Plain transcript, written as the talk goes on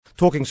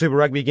Talking Super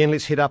Rugby again,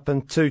 let's head up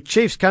into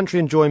Chiefs country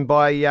and joined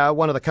by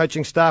one of the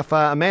coaching staff,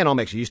 a man I'm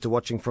actually used to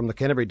watching from the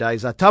Canterbury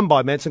days,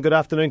 Tumbai Manson. Good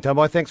afternoon,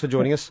 Tumbai. Thanks for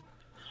joining us.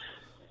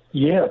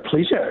 Yeah,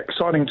 pleasure.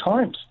 Exciting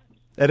times.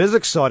 It is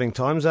exciting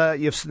times.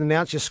 You've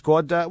announced your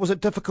squad. Was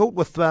it difficult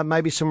with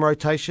maybe some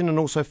rotation and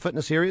also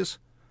fitness areas?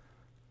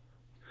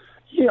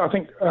 Yeah, I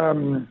think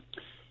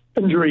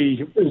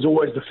injury is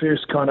always the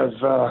first kind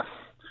of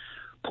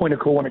point of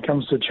call when it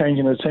comes to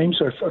changing the team.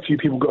 So a few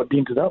people got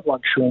dented up,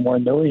 like Sean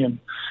Wainilly and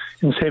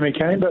Sammy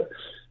Kane. But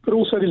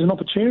also there's an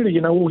opportunity.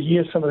 All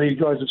year some of these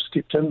guys have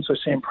stepped in. So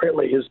Sam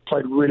Prattley has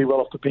played really well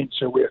off the bench.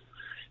 So we're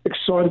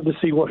excited to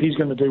see what he's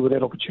going to do with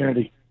that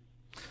opportunity.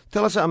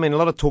 Tell us, a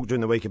lot of talk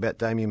during the week about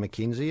Damien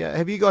McKenzie.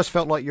 Have you guys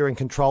felt like you're in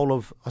control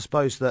of, I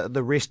suppose,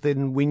 the rest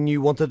then when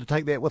you wanted to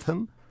take that with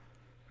him?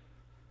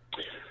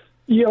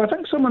 Yeah, I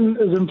think someone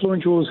as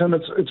influential as him,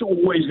 it's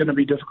always going to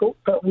be difficult.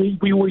 But we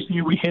always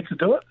knew we had to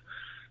do it,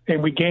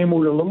 and we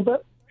gambled a little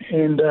bit.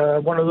 And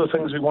one of the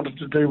things we wanted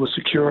to do was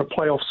secure a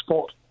playoff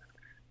spot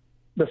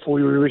before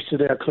we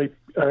arrested our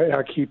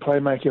key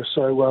playmaker.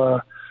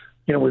 So,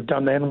 we've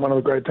done that. And one of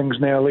the great things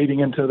now leading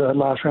into the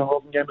last round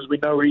robin game is we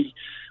know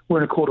we're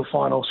in a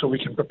quarter-final, so we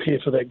can prepare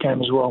for that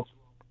game as well.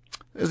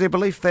 Is there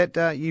belief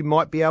that you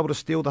might be able to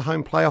steal the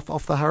home playoff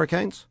off the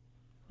Hurricanes?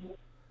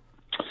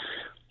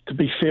 To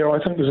be fair,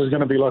 I think this is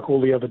going to be like all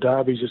the other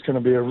derbies. It's going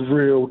to be a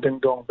real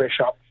ding-dong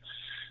bash-up.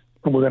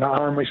 And we're going to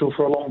arm wrestle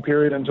for a long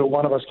period until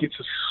one of us gets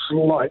a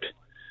slight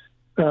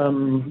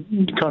kind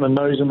of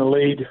nose in the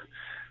lead.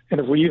 And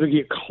if we ever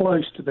get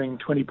close to being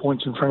 20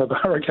 points in front of the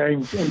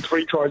Hurricanes and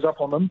 3 tries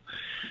up on them,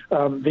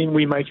 then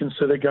we may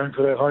consider going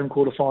for that home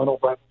quarter-final.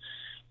 But,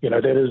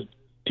 that is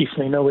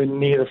definitely nowhere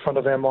near the front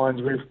of our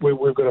minds.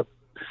 We've got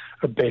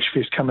a bash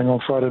fest coming on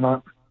Friday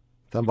night.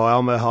 Done by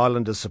Alma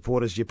Highlanders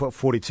supporters. You put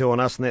 42 on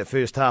us in that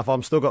first half.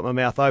 I'm still got my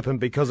mouth open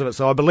because of it,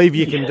 so I believe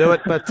you can do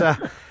it. But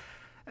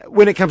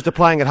when it comes to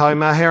playing at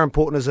home, how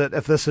important is it,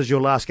 if this is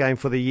your last game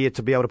for the year,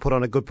 to be able to put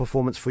on a good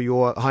performance for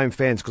your home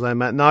fans? Because they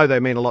know they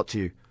mean a lot to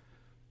you.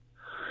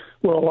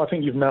 Well, I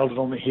think you've nailed it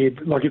on the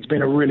head. Like, it's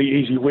been a really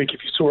easy week.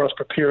 If you saw us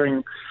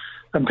preparing,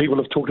 and people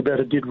have talked about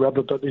a dead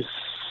rubber, but there's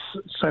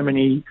so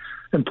many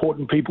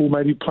important people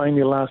maybe playing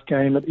their last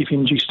game at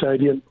FMG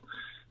Stadium.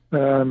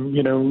 When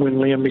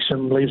Liam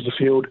Neeson leaves the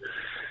field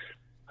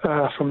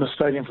from the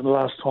stadium for the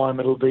last time,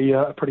 it'll be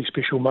a pretty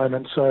special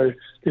moment. So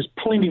there's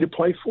plenty to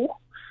play for.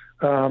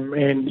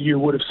 And you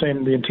would have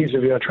seen the intensity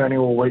of our training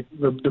all week.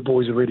 The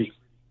boys are ready.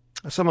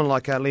 Someone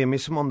like Liam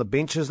Neeson on the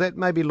bench, is that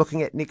maybe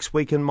looking at next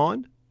week in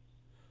mind?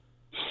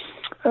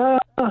 One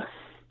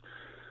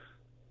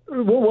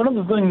of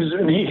the things,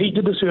 and he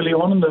did this early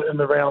on in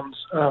the rounds,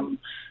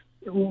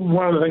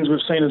 one of the things we've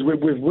seen is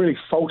we've really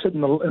faltered in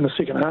the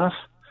second half,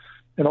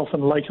 and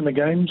often late in the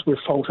games we've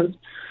faltered.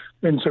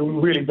 And so we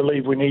really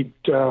believe we need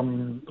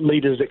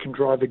leaders that can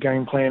drive the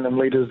game plan and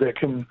leaders that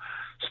can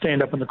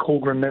stand up in the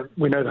cauldron that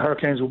we know the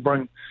Hurricanes will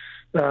bring.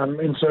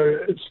 And so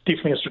it's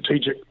definitely a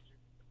strategic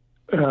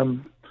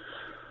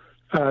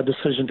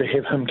decision to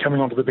have him coming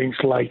onto the bench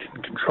late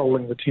and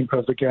controlling the tempo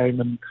of the game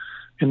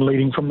and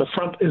leading from the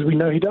front, as we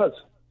know he does.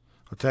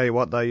 I'll tell you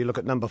what, though, you look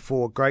at number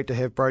 4. Great to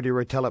have Brodie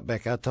Retallick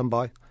back,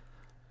 Tumbai.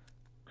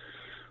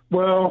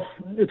 Well,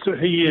 he's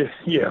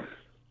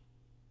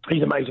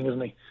amazing,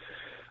 isn't he?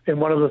 And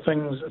one of the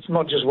things, it's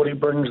not just what he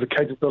brings, the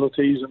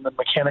capabilities and the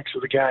mechanics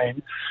of the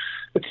game,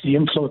 it's the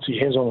influence he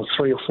has on the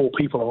 3 or 4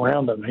 people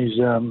around him. He's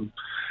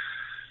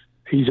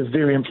a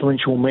very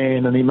influential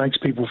man, and he makes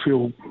people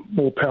feel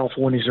more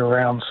powerful when he's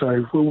around.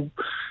 So,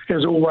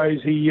 as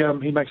always, he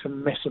makes a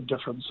massive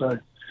difference. So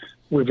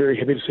we're very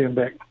happy to see him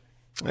back.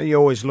 You're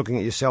always looking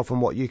at yourself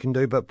and what you can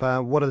do, but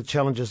what are the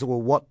challenges, or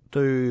what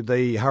do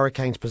the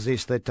Hurricanes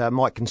possess that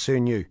might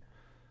concern you?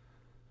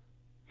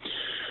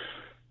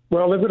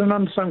 Well, they've got an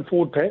unsung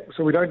forward pack,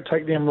 so we don't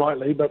take them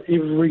lightly, but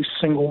every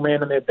single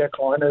man in their back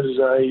line is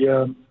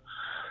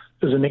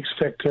an X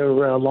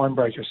factor line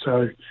breaker.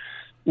 So as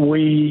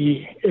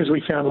we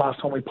found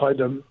last time we played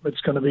them,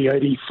 it's going to be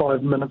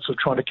 85 minutes of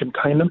trying to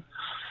contain them.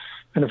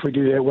 And if we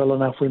do that well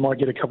enough, we might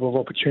get a couple of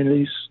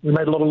opportunities. We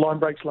made a lot of line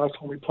breaks last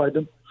time we played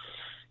them,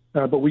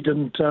 but we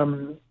didn't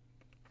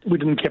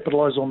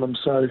capitalise on them.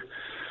 So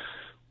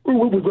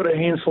we've got our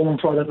hands full on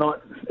Friday night,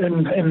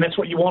 and that's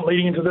what you want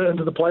leading into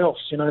the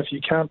playoffs. If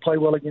you can't play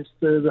well against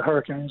the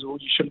Hurricanes, or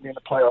you shouldn't be in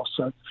the playoffs.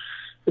 So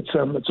it's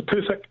a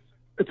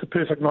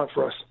perfect night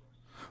for us.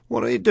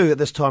 What do you do at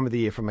this time of the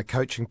year from a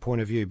coaching point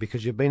of view?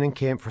 Because you've been in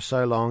camp for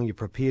so long, you're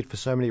prepared for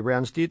so many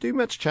rounds. Do you do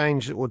much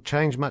change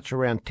much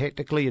around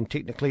tactically and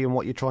technically in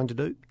what you're trying to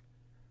do?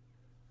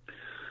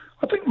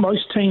 I think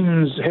most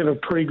teams have a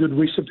pretty good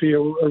recipe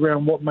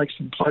around what makes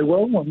them play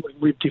well, and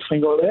we've definitely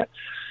got that.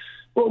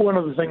 Well, one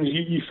of the things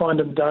you find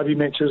in derby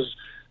matches,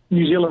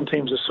 New Zealand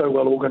teams are so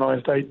well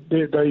organised. They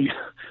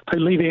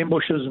leave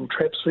ambushes and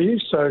traps for you,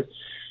 so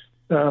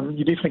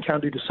you definitely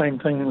can't do the same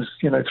things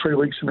 3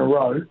 weeks in a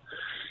row.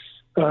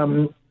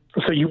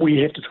 We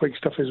have to tweak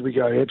stuff as we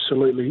go,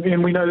 absolutely.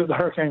 And we know that the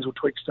Hurricanes will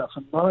tweak stuff.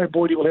 And I know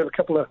Boydie will have a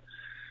couple of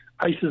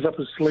aces up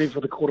his sleeve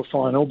for the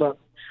quarterfinal, but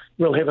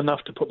we'll have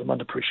enough to put them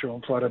under pressure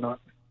on Friday night.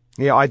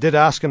 Yeah, I did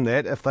ask him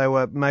that, if they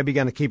were maybe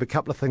going to keep a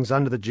couple of things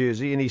under the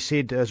jersey, and he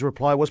said his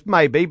reply was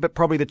maybe, but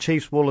probably the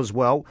Chiefs will as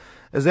well.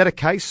 Is that a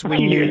case? When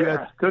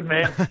Good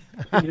man.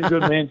 He's a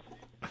good man.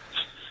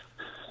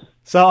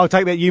 So I'll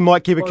take that you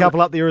might keep a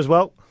couple up there as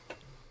well?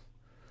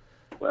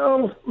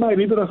 Well,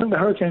 maybe, but I think the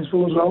Hurricanes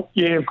will as well.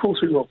 Yeah, of course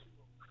we will.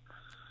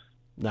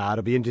 Nah,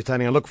 it'll be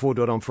entertaining. I look forward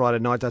to it on Friday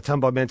night.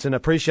 Tumbo Manson,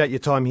 appreciate your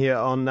time here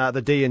on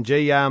the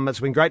D&G. It's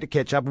been great to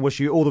catch up and wish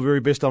you all the very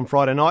best on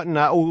Friday night, and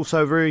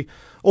also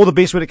all the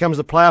best when it comes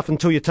to playoff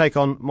until you take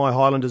on my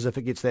Highlanders if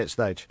it gets that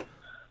stage.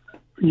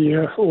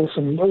 Yeah,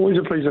 awesome. Always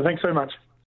a pleasure. Thanks so much.